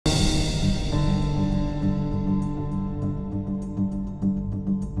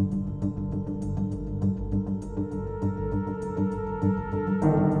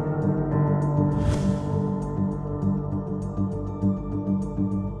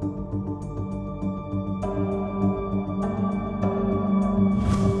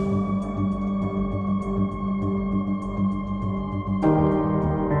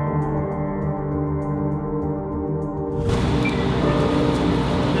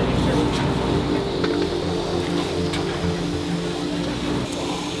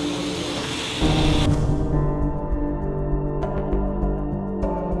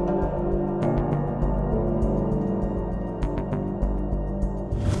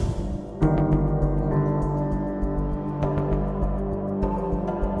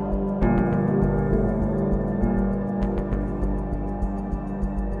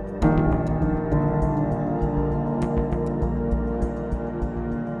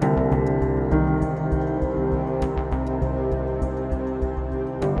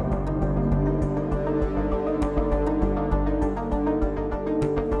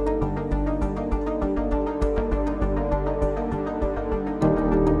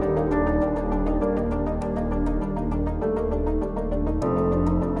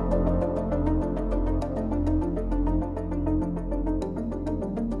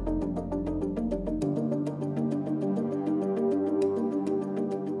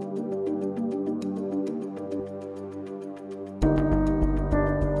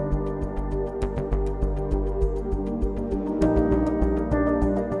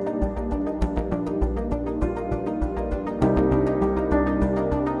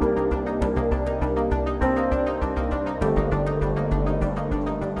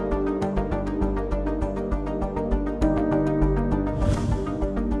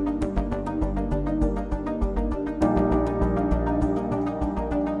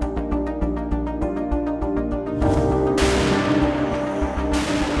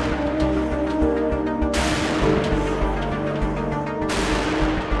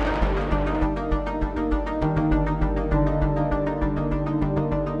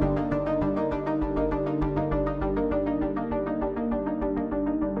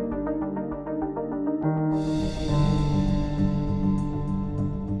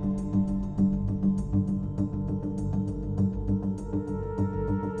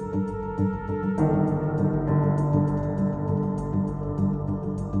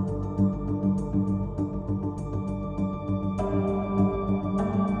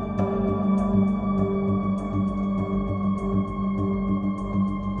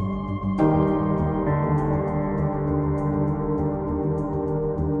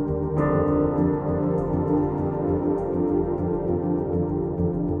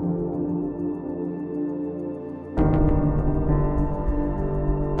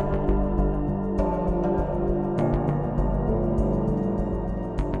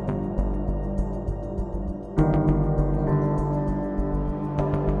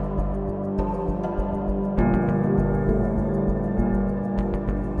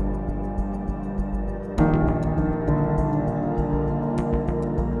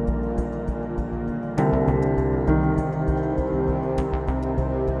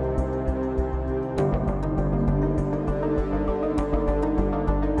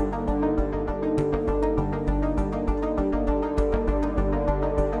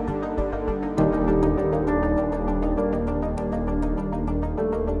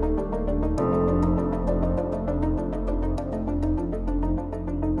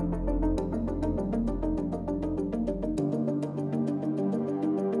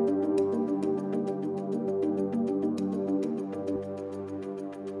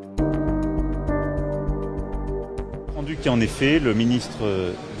expliqué en effet, le ministre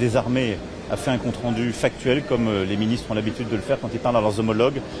des Armées a fait un compte-rendu factuel comme les ministres ont l'habitude de le faire quand ils parlent à leurs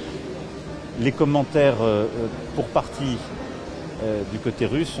homologues. Les commentaires pour partie du côté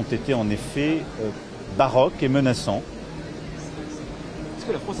russe ont été en effet baroques et menaçants.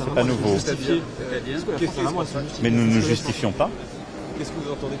 C'est pas nouveau. Mais nous ne nous justifions pas. Qu'est-ce que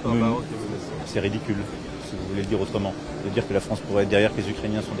vous entendez par baroque et menaçant? C'est ridicule, si vous voulez le dire autrement. De dire que la France pourrait être derrière, que les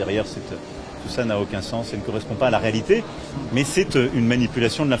Ukrainiens sont derrière, tout ça n'a aucun sens et ne correspond pas à la réalité. Mais c'est une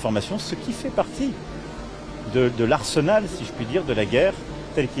manipulation de l'information, ce qui fait partie de l'arsenal, si je puis dire, de la guerre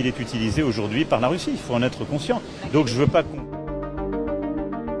tel qu'il est utilisé aujourd'hui par la Russie. Il faut en être conscient. Donc je ne veux pas qu'on...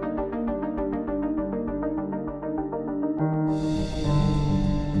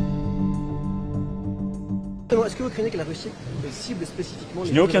 Est-ce que vous craignez que la Russie cible spécifiquement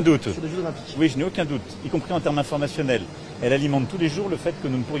les Jeux Olympiques sur des Jeux Olympiques? Oui, je n'ai aucun doute, y compris en termes informationnels. Elle alimente tous les jours le fait que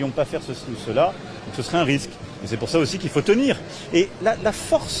nous ne pourrions pas faire ceci ou cela, donc ce serait un risque. Et c'est pour ça aussi qu'il faut tenir. Et la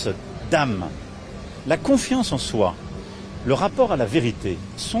force d'âme, la confiance en soi, le rapport à la vérité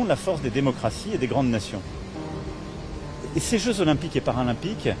sont la force des démocraties et des grandes nations. Et ces Jeux Olympiques et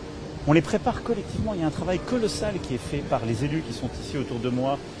Paralympiques, on les prépare collectivement. Il y a un travail colossal qui est fait par les élus qui sont ici autour de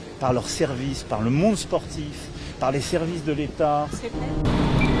moi, par leurs services, par le monde sportif, par les services de l'État.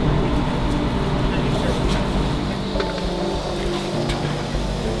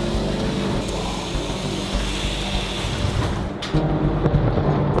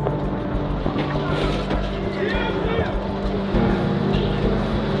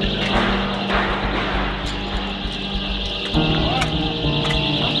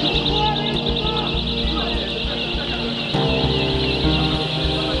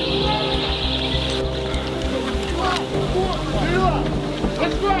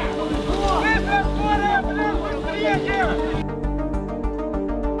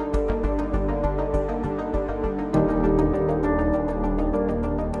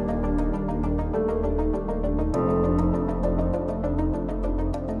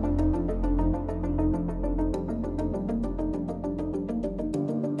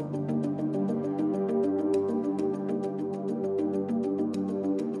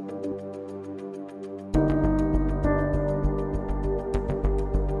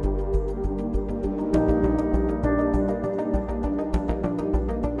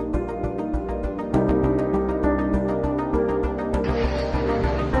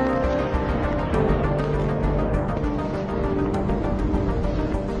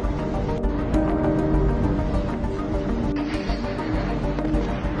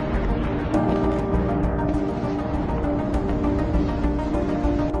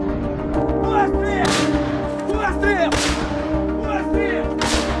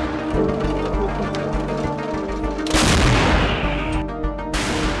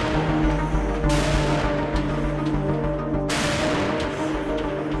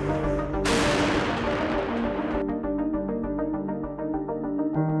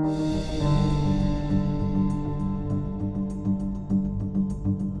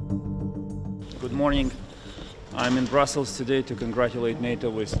 Good morning. I'm in Brussels today to congratulate NATO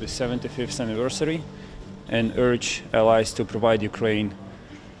with the 75th anniversary and urge allies to provide Ukraine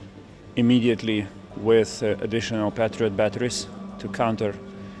immediately with additional Patriot batteries to counter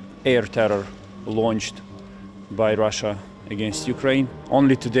air terror launched by Russia against Ukraine.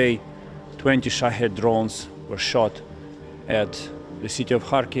 Only today, 20 Shahed drones were shot at the city of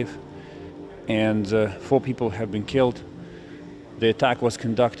Kharkiv and 4 people have been killed. The attack was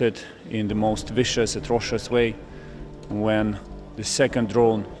conducted in the most vicious, atrocious way when the second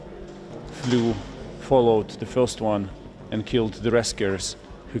drone followed the first one and killed the rescuers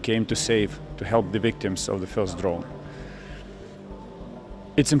who came to help the victims of the first drone.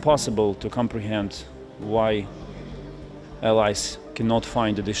 It's impossible to comprehend why allies cannot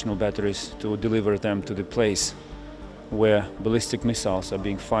find additional batteries to deliver them to the place where ballistic missiles are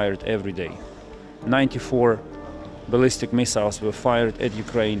being fired every day. 94 ballistic missiles were fired at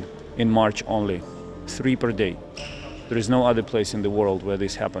Ukraine in March only, 3 per day. There is no other place in the world where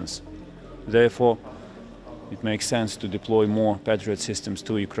this happens. Therefore, it makes sense to deploy more Patriot systems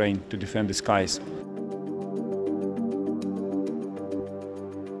to Ukraine to defend the skies.